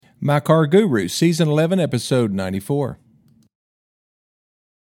My Car Guru, Season 11, Episode 94.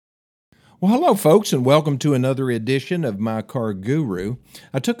 Well, hello, folks, and welcome to another edition of My Car Guru.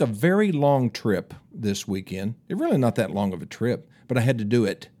 I took a very long trip this weekend. It's really not that long of a trip, but I had to do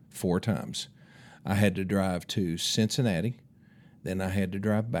it 4 times. I had to drive to Cincinnati, then I had to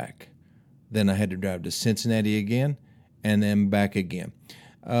drive back. Then I had to drive to Cincinnati again, and then back again.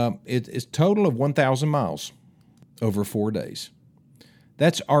 It's a total of 1,000 miles over 4 days.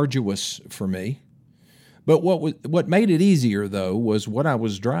 That's arduous for me. But what made it easier, though, was what I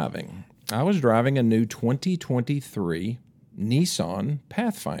was driving. I was driving a new 2023 Nissan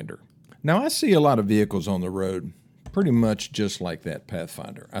Pathfinder. Now, I see a lot of vehicles on the road pretty much just like that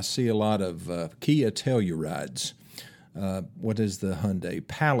Pathfinder. I see a lot of Kia Tellurides. What is the Hyundai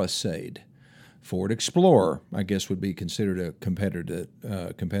Palisade? Ford Explorer, I guess, would be considered a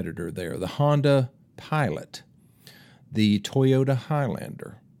competitor there. The Honda Pilot. The Toyota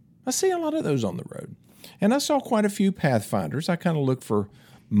Highlander. I see a lot of those on the road. And I saw quite a few Pathfinders. I kind of look for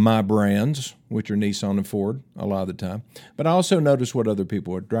my brands, which are Nissan and Ford a lot of the time. But I also notice what other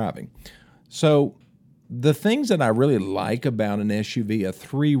people are driving. So the things that I really like about an SUV, a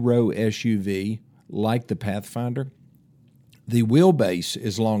 3-row SUV like the Pathfinder, the wheelbase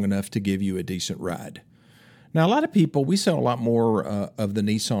is long enough to give you a decent ride. Now, a lot of people, we sell a lot more of the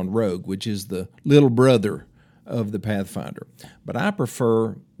Nissan Rogue, which is the little brother of the Pathfinder. But I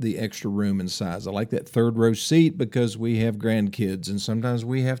prefer the extra room and size. I like that 3rd row seat because we have grandkids, and sometimes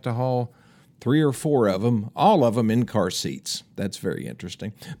we have to haul 3 or 4 of them, all of them in car seats. That's very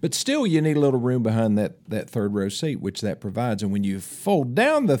interesting. But still, you need a little room behind that 3rd row seat, which that provides. And when you fold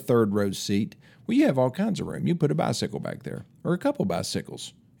down the 3rd row seat, well, you have all kinds of room. You put a bicycle back there, or a couple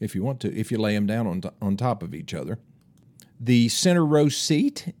bicycles if you want to, if you lay them down on top of each other. The center row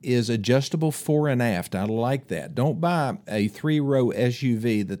seat is adjustable fore and aft. I like that. Don't buy a 3-row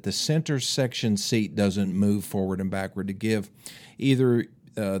SUV that the center section seat doesn't move forward and backward to give either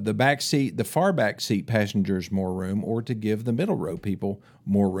the back seat, the far back seat passengers more room, or to give the middle row people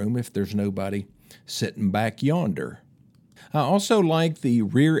more room if there's nobody sitting back yonder. I also like the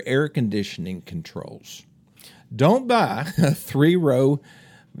rear air conditioning controls. Don't buy a 3-row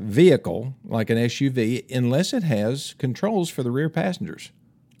vehicle like an SUV unless it has controls for the rear passengers.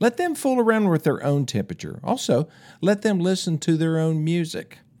 Let them fool around with their own temperature. Also, let them listen to their own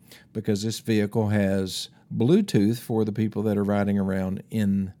music, because this vehicle has Bluetooth for the people that are riding around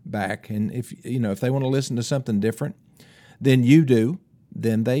in back. And if they want to listen to something different than you do,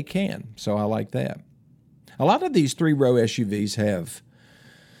 then they can. So I like that. A lot of these 3-row SUVs have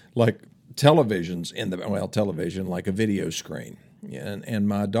like televisions television like a video screen. And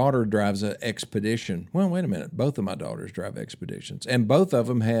my daughter drives an Expedition. Well, wait a minute. Both of my daughters drive Expeditions. And both of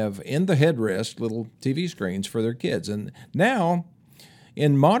them have in the headrest little TV screens for their kids. And now,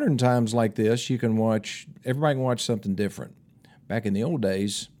 in modern times like this, everybody can watch something different. Back in the old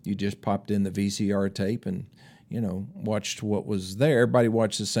days, you just popped in the VCR tape and, watched what was there. Everybody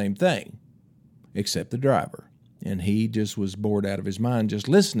watched the same thing, except the driver. And he just was bored out of his mind just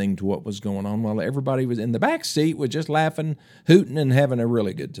listening to what was going on while everybody was in the back seat was just laughing, hooting, and having a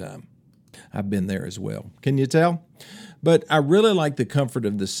really good time. I've been there as well. Can you tell? But I really like the comfort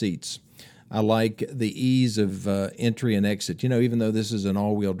of the seats. I like the ease of entry and exit. Even though this is an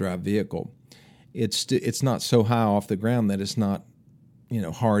all-wheel drive vehicle, it's not so high off the ground that it's not,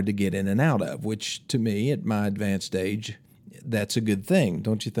 hard to get in and out of, which to me, at my advanced age, that's a good thing,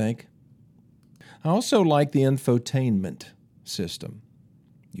 don't you think? I also like the infotainment system.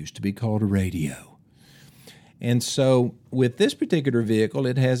 Used to be called a radio. And so with this particular vehicle,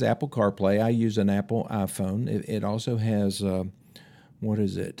 it has Apple CarPlay. I use an Apple iPhone. It also has,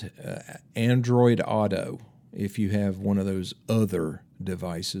 Android Auto, if you have one of those other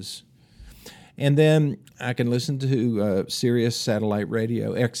devices. And then I can listen to Sirius satellite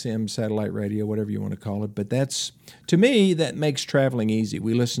radio, XM satellite radio, whatever you want to call it. But to me, that makes traveling easy.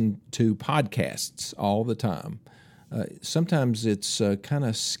 We listen to podcasts all the time. Sometimes it's kind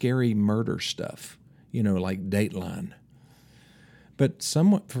of scary murder stuff, like Dateline. But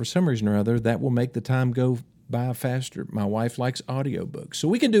for some reason or other, that will make the time go by faster. My wife likes audiobooks. So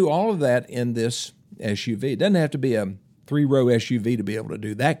we can do all of that in this SUV. It doesn't have to be a 3-row SUV to be able to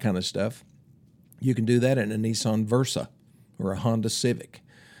do that kind of stuff. You can do that in a Nissan Versa or a Honda Civic.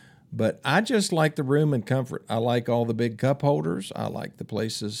 But I just like the room and comfort. I like all the big cup holders. I like the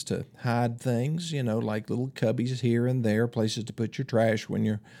places to hide things, like little cubbies here and there, places to put your trash when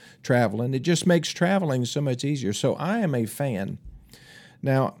you're traveling. It just makes traveling so much easier. So I am a fan.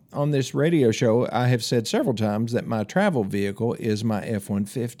 Now, on this radio show, I have said several times that my travel vehicle is my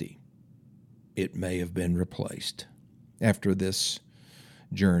F-150. It may have been replaced after this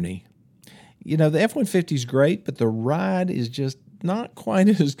journey. You know, the F-150 is great, but the ride is just not quite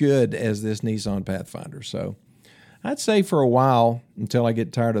as good as this Nissan Pathfinder. So I'd say for a while until I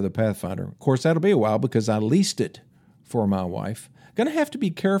get tired of the Pathfinder. Of course, that'll be a while because I leased it for my wife. Going to have to be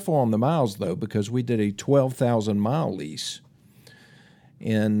careful on the miles, though, because we did a 12,000-mile lease.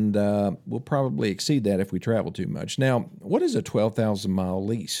 And we'll probably exceed that if we travel too much. Now, what is a 12,000-mile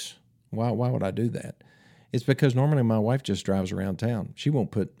lease? Why would I do that? It's because normally my wife just drives around town. She won't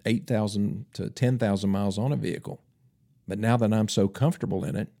put 8,000 to 10,000 miles on a vehicle. But now that I'm so comfortable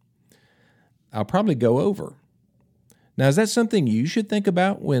in it, I'll probably go over. Now, is that something you should think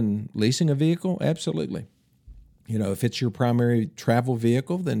about when leasing a vehicle? Absolutely. You know, if it's your primary travel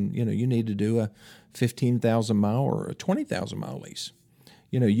vehicle, then, you know, you need to do a 15,000-mile or a 20,000-mile lease.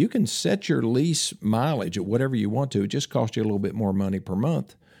 You know, you can set your lease mileage at whatever you want to. It just costs you a little bit more money per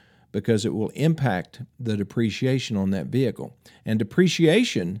month because it will impact the depreciation on that vehicle. And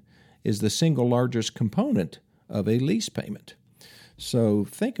depreciation is the single largest component of a lease payment. So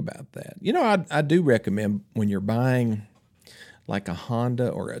think about that. You know, I do recommend when you're buying like a Honda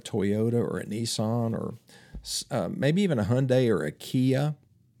or a Toyota or a Nissan or maybe even a Hyundai or a Kia,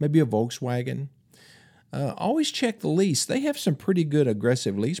 maybe a Volkswagen, always check the lease. They have some pretty good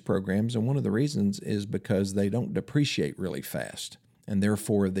aggressive lease programs, and one of the reasons is because they don't depreciate really fast, and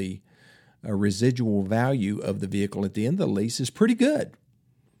therefore the residual value of the vehicle at the end of the lease is pretty good.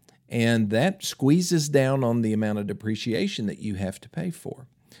 And that squeezes down on the amount of depreciation that you have to pay for.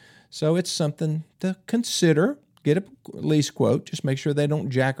 So it's something to consider. Get a lease quote. Just make sure they don't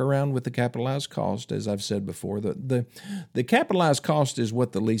jack around with the capitalized cost. As I've said before, the capitalized cost is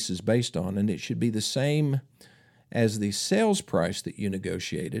what the lease is based on, and it should be the same as the sales price that you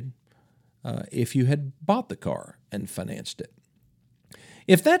negotiated if you had bought the car and financed it.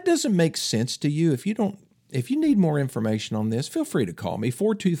 If that doesn't make sense to you, if you need more information on this, feel free to call me,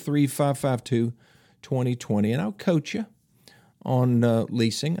 423-552-2020, and I'll coach you on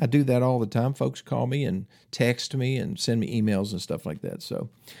leasing. I do that all the time. Folks call me and text me and send me emails and stuff like that. So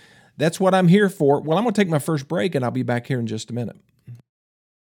that's what I'm here for. Well, I'm going to take my first break, and I'll be back here in just a minute.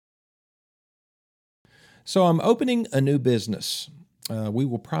 So I'm opening a new business. We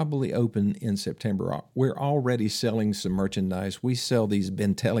will probably open in September. We're already selling some merchandise. We sell these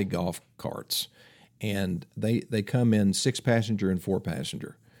Bentelli golf carts, and they come in 6-passenger and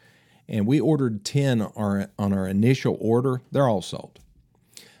 4-passenger. And we ordered 10 on our initial order. They're all sold.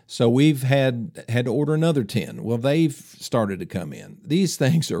 So we've had to order another 10. Well, they've started to come in. These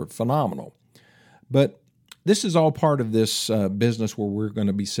things are phenomenal. But this is all part of this business where we're going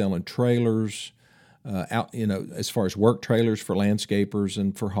to be selling trailers, out, you know, as far as work trailers for landscapers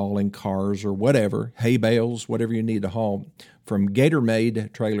and for hauling cars or whatever, hay bales, whatever you need to haul, from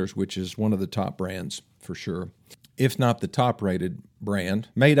Gatormade Trailers, which is one of the top brands for sure, if not the top-rated brand,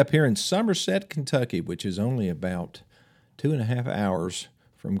 made up here in Somerset, Kentucky, which is only about 2.5 hours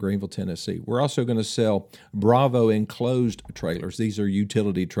from Greenville, Tennessee. We're also going to sell Bravo enclosed trailers. These are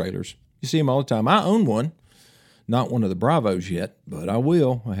utility trailers. You see them all the time. I own one. Not one of the Bravos yet, but I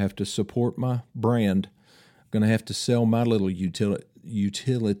will. I have to support my brand. I'm going to have to sell my little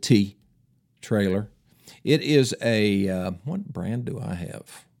utility trailer. It is a, what brand do I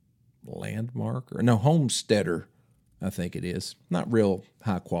have? Landmark? Or no, Homesteader, I think it is. Not real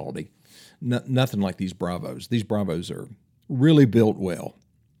high quality. Nothing like these Bravos. These Bravos are really built well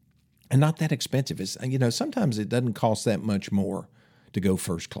and not that expensive. It's, you know, sometimes it doesn't cost that much more to go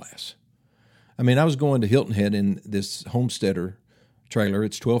first class. I mean, I was going to Hilton Head in this Homesteader trailer.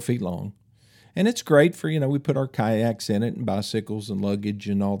 It's 12 feet long. And it's great for, you know, we put our kayaks in it and bicycles and luggage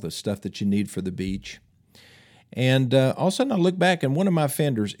and all the stuff that you need for the beach. And all of a sudden I look back and one of my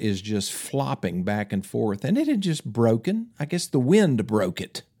fenders is just flopping back and forth. And it had just broken. I guess the wind broke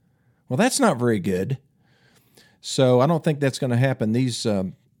it. Well, that's not very good. So I don't think that's going to happen. These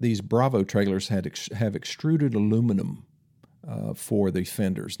Bravo trailers have extruded aluminum for the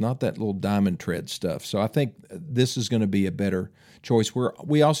fenders, not that little diamond tread stuff. So I think this is going to be a better choice.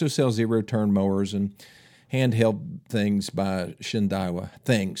 We also sell zero-turn mowers and handheld things by Shindaiwa.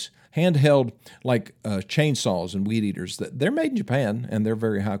 Handheld like chainsaws and weed eaters. They're made in Japan, and they're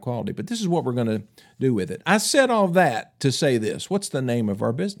very high quality. But this is what we're going to do with it. I said all that to say this. What's the name of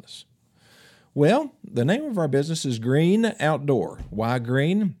our business? Well, the name of our business is Green Outdoor. Why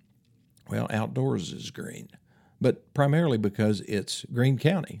green? Well, outdoors is green. But primarily because it's Greene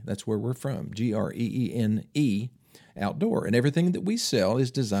County. That's where we're from, Greene, outdoor. And everything that we sell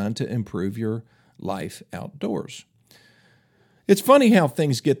is designed to improve your life outdoors. It's funny how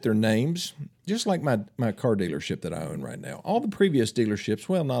things get their names, just like my car dealership that I own right now. All the previous dealerships,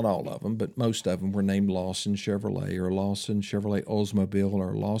 well, not all of them, but most of them were named Lawson Chevrolet or Lawson Chevrolet Oldsmobile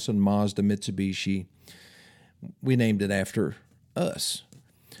or Lawson Mazda Mitsubishi. We named it after us.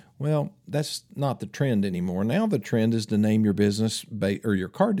 Well, that's not the trend anymore. Now the trend is to name your business or your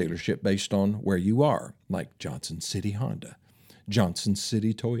car dealership based on where you are, like Johnson City Honda, Johnson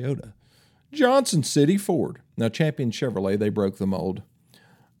City Toyota, Johnson City Ford. Now, Champion Chevrolet, they broke the mold.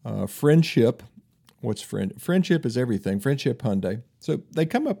 Friendship, what's Friend? Friendship is everything. Friendship Hyundai. So they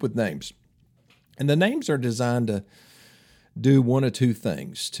come up with names. And the names are designed to do one of two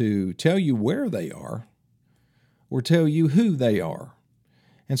things, to tell you where they are or tell you who they are.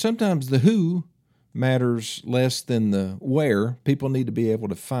 And sometimes the who matters less than the where. People need to be able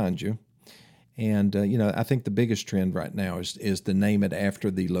to find you. And, I think the biggest trend right now is to name it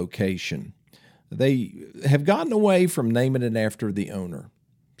after the location. They have gotten away from naming it after the owner.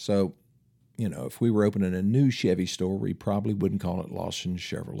 So, if we were opening a new Chevy store, we probably wouldn't call it Lawson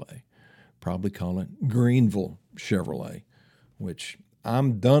Chevrolet. Probably call it Greenville Chevrolet, which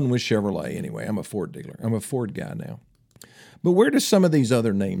I'm done with Chevrolet anyway. I'm a Ford dealer. I'm a Ford guy now. But where do some of these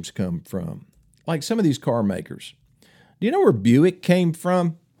other names come from? Like some of these car makers. Do you know where Buick came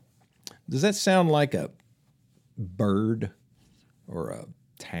from? Does that sound like a bird or a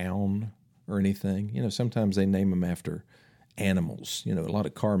town or anything? Sometimes they name them after animals. A lot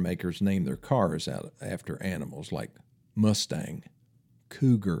of car makers name their cars after animals like Mustang,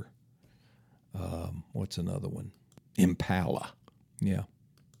 Cougar. What's another one? Impala. Yeah.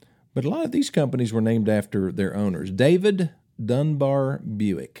 But a lot of these companies were named after their owners. David Dunbar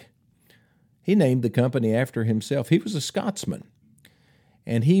Buick. He named the company after himself. He was a Scotsman.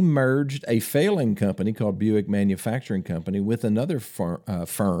 And he merged a failing company called Buick Manufacturing Company with another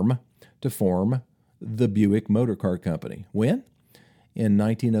firm to form the Buick Motor Car Company. When? In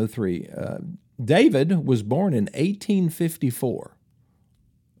 1903. David was born in 1854.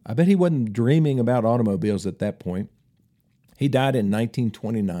 I bet he wasn't dreaming about automobiles at that point. He died in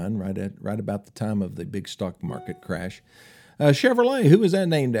 1929, right about the time of the big stock market crash. Chevrolet, who was that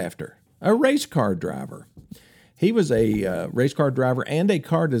named after? A race car driver. He was a race car driver and a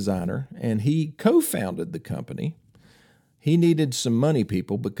car designer, and he co-founded the company. He needed some money,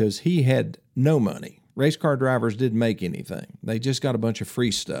 people, because he had no money. Race car drivers didn't make anything. They just got a bunch of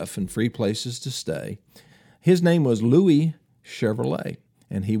free stuff and free places to stay. His name was Louis Chevrolet,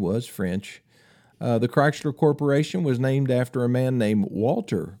 and he was French. The Chrysler Corporation was named after a man named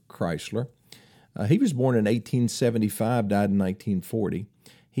Walter Chrysler. He was born in 1875, died in 1940.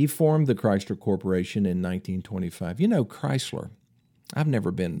 He formed the Chrysler Corporation in 1925. Chrysler, I've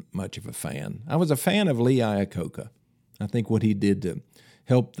never been much of a fan. I was a fan of Lee Iacocca. I think what he did to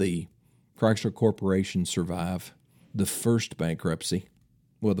help the Chrysler Corporation survive the first bankruptcy,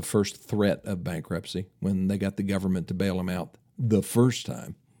 the first threat of bankruptcy, when they got the government to bail them out the first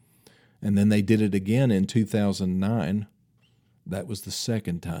time. And then they did it again in 2009. That was the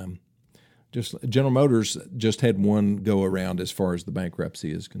second time. General Motors just had one go around as far as the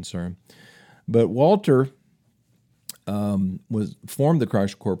bankruptcy is concerned. But Walter formed the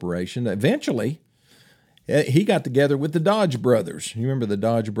Chrysler Corporation. Eventually, he got together with the Dodge brothers. You remember the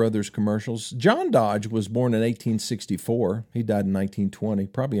Dodge brothers commercials? John Dodge was born in 1864. He died in 1920,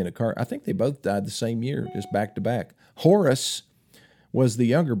 probably in a car. I think they both died the same year, just back to back. Horace was the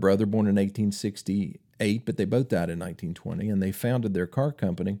younger brother, born in 1868, but they both died in 1920, and they founded their car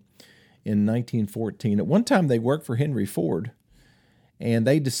company in 1914. At one time, they worked for Henry Ford, and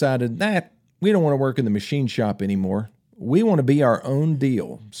they decided that we don't want to work in the machine shop anymore. We want to be our own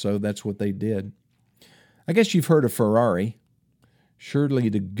deal. So that's what they did. I guess you've heard of Ferrari. Surely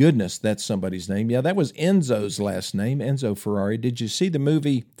to goodness that's somebody's name. Yeah, that was Enzo's last name, Enzo Ferrari. Did you see the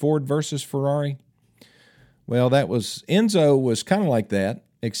movie Ford versus Ferrari? Well, Enzo was kind of like that,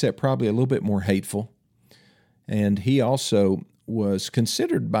 except probably a little bit more hateful. And he also was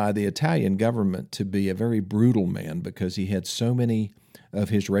considered by the Italian government to be a very brutal man because he had so many of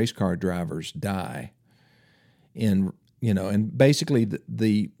his race car drivers die. And basically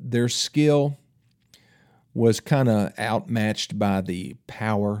their skill was kind of outmatched by the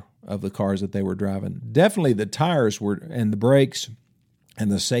power of the cars that they were driving. Definitely the tires and the brakes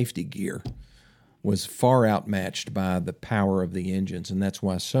and the safety gear was far outmatched by the power of the engines, and that's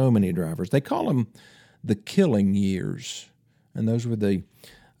why so many drivers, they call them the killing years. And those were the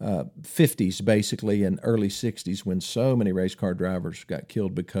 50s, basically, and early 60s when so many race car drivers got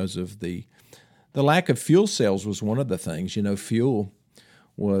killed because of the lack of fuel cells was one of the things. Fuel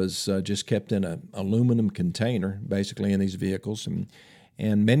was just kept in an aluminum container, basically, in these vehicles.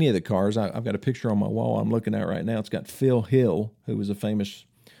 And many of the cars, I've got a picture on my wall I'm looking at right now. It's got Phil Hill, who was a famous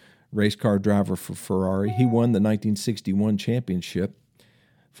race car driver for Ferrari. He won the 1961 championship,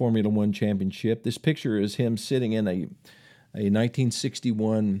 Formula One championship. This picture is him sitting in a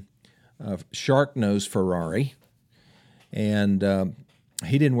 1961 shark nose Ferrari, and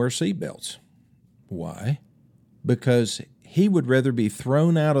he didn't wear seatbelts. Why? Because he would rather be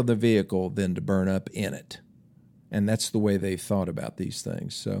thrown out of the vehicle than to burn up in it. And that's the way they thought about these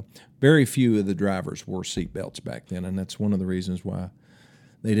things. So very few of the drivers wore seatbelts back then, and that's one of the reasons why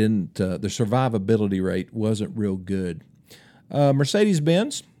they didn't. The survivability rate wasn't real good.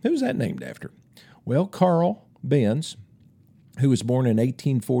 Mercedes-Benz, who was that named after? Well, Carl Benz, who was born in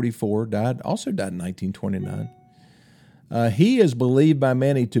 1844, also died in 1929. He is believed by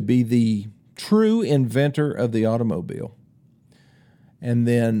many to be the true inventor of the automobile. And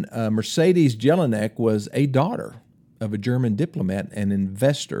then Mercedes Jelinek was a daughter of a German diplomat and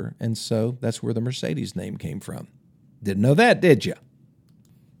investor, and so that's where the Mercedes name came from. Didn't know that, did you?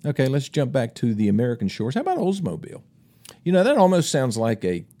 Okay, let's jump back to the American shores. How about Oldsmobile? You know, that almost sounds like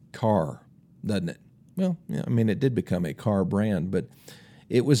a car, doesn't it? Well, yeah, I mean, it did become a car brand, but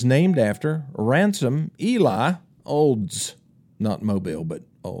it was named after Ransom Eli Olds, not Mobile, but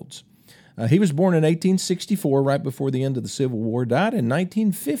Olds. He was born in 1864, right before the end of the Civil War, died in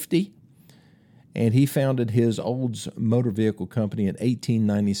 1950, and he founded his Olds Motor Vehicle Company in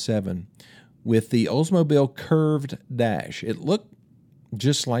 1897 with the Oldsmobile Curved Dash. It looked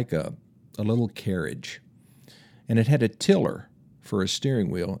just like a little carriage, and it had a tiller for a steering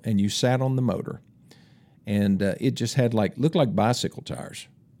wheel, and you sat on the motor, and it just had looked like bicycle tires,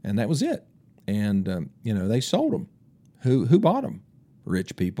 and that was it. And, they sold them. Who bought them?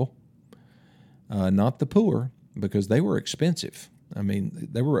 Rich people. Not the poor, because they were expensive. I mean,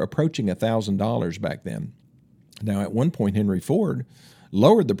 they were approaching $1,000 back then. Now, at one point, Henry Ford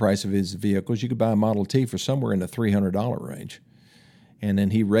lowered the price of his vehicles. You could buy a Model T for somewhere in the $300 range. And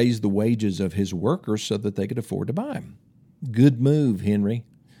then he raised the wages of his workers so that they could afford to buy them. Good move, Henry.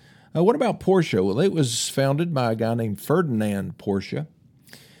 What about Porsche? Well, it was founded by a guy named Ferdinand Porsche.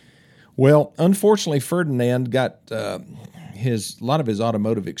 Well, unfortunately, Ferdinand got a lot of his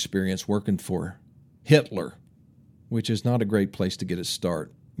automotive experience working for Hitler, which is not a great place to get a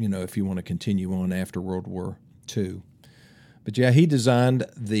start, if you want to continue on after World War II. But yeah, he designed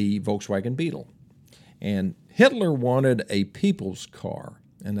the Volkswagen Beetle. And Hitler wanted a people's car,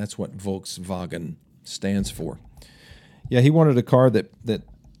 and that's what Volkswagen stands for. Yeah, he wanted a car that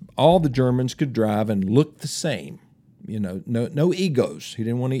all the Germans could drive and look the same. No egos. He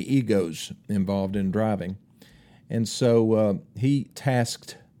didn't want any egos involved in driving. And so he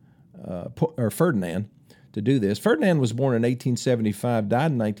tasked Ferdinand to do this. Ferdinand was born in 1875,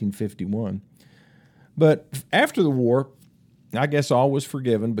 died in 1951. But after the war, I guess all was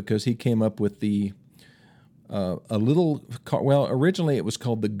forgiven because he came up with a little car. Well, originally it was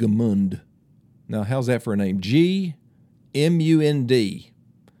called the Gmund. Now, how's that for a name? Gmund.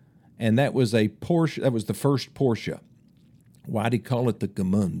 And that was a Porsche. That was the first Porsche. Why did he call it the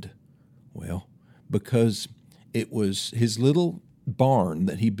Gmund? Well, because it was his little barn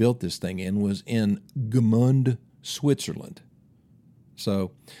that he built this thing in was in Gmund, Switzerland.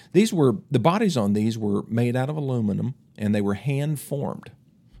 So the bodies on these were made out of aluminum, and they were hand formed.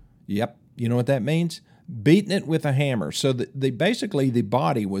 Yep, you know what that means? Beating it with a hammer. So basically the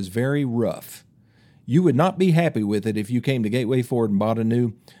body was very rough. You would not be happy with it if you came to Gateway Ford and bought a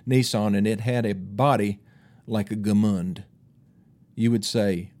new Nissan and it had a body like a Gmund. You would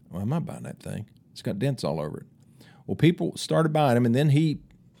say, well, I'm not buying that thing. It's got dents all over it. Well, people started buying them, and then he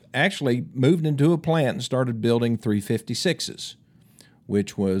actually moved into a plant and started building 356s,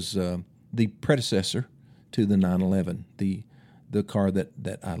 which was the predecessor to the 911, the car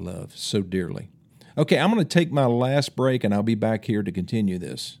that I love so dearly. Okay, I'm going to take my last break, and I'll be back here to continue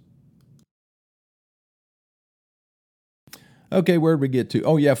this. Okay, where did we get to?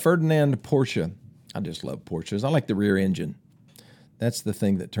 Oh, yeah, Ferdinand Porsche. I just love Porsches. I like the rear engine. That's the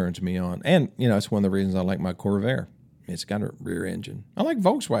thing that turns me on. And, it's one of the reasons I like my Corvair. It's got a rear engine. I like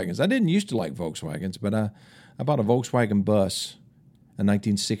Volkswagens. I didn't used to like Volkswagens, but I bought a Volkswagen bus, a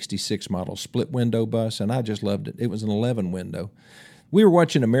 1966 model split-window bus, and I just loved it. It was an 11-window. We were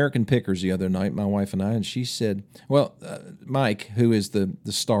watching American Pickers the other night, my wife and I, and she said, Mike, who is the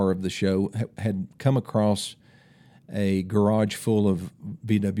star of the show, had come across a garage full of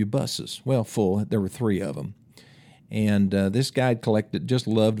VW buses. Well, full. There were 3 of them. And this guy just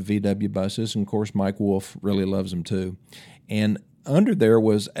loved VW buses. And, of course, Mike Wolf really loves them, too. And under there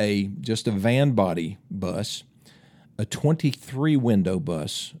was just a van body bus, a 23-window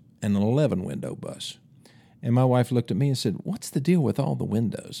bus, and an 11-window bus. And my wife looked at me and said, "What's the deal with all the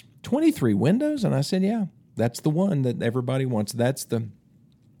windows? 23 windows?" And I said, "Yeah, that's the one that everybody wants. That's the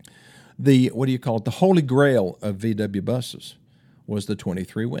what do you call it? The holy grail of VW buses was the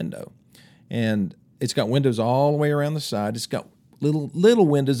 23 window. And it's got windows all the way around the side. It's got little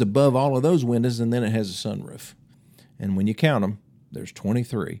windows above all of those windows, and then it has a sunroof. And when you count them, there's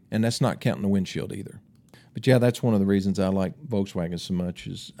 23, and that's not counting the windshield either. But yeah, that's one of the reasons I like Volkswagen so much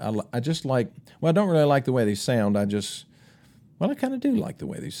is I just like, well, I don't really like the way they sound. I kind of do like the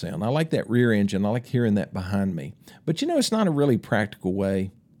way they sound. I like that rear engine. I like hearing that behind me. But, it's not a really practical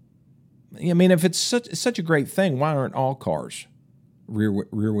way. I mean, if it's such a great thing, why aren't all cars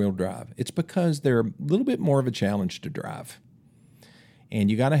rear-wheel drive? It's because they're a little bit more of a challenge to drive. And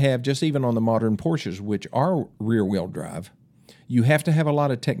you got to have, just even on the modern Porsches, which are rear-wheel drive, you have to have a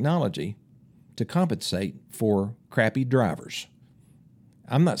lot of technology to compensate for crappy drivers.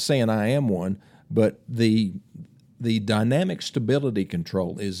 I'm not saying I am one, but the dynamic stability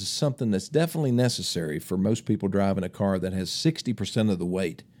control is something that's definitely necessary for most people driving a car that has 60% of the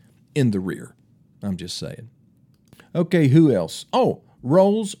weight in the rear. I'm just saying. Okay, who else? Oh,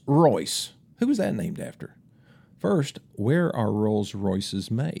 Rolls-Royce. Who was that named after? First, where are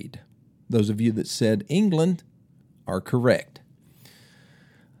Rolls-Royces made? Those of you that said England are correct.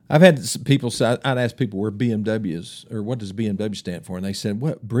 I've had people say, I'd ask people where BMW is, or what does BMW stand for? And they said,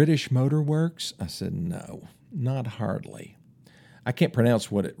 what, British Motor Works? I said, no, not hardly. I can't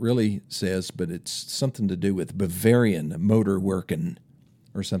pronounce what it really says, but it's something to do with Bavarian Motor Working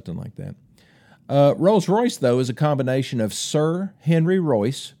or something like that. Rolls-Royce, though, is a combination of Sir Henry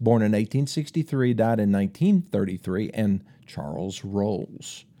Royce, born in 1863, died in 1933, and Charles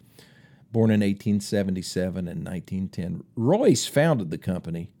Rolls, born in 1877 and 1910. Royce founded the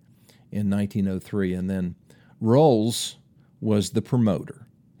company in 1903, and then Rolls was the promoter.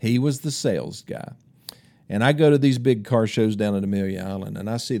 He was the sales guy. And I go to these big car shows down at Amelia Island, and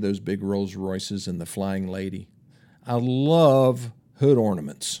I see those big Rolls-Royces and the Flying Lady. I love hood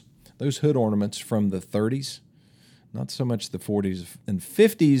ornaments. Those hood ornaments from the 30s, not so much the 40s and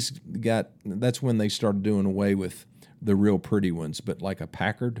 50s. That's when they started doing away with the real pretty ones, but like a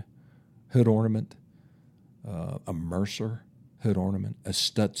Packard hood ornament, a Mercer hood ornament, a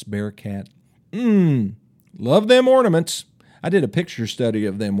Stutz Bearcat. Love them ornaments. I did a picture study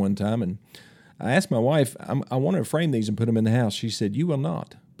of them one time, and I asked my wife, I want to frame these and put them in the house. She said, "You will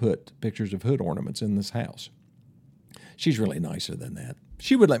not put pictures of hood ornaments in this house." She's really nicer than that.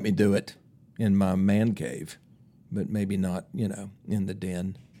 She would let me do it in my man cave, but maybe not, in the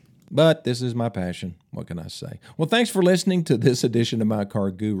den. But this is my passion. What can I say? Well, thanks for listening to this edition of My Car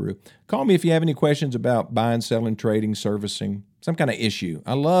Guru. Call me if you have any questions about buying, selling, trading, servicing, some kind of issue.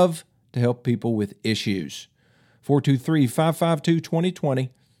 I love to help people with issues. 423-552-2020,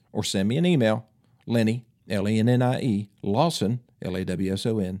 or send me an email, Lenny, Lennie, Lawson,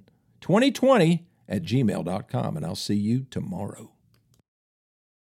 Lawson, 2020 @gmail.com, and I'll see you tomorrow.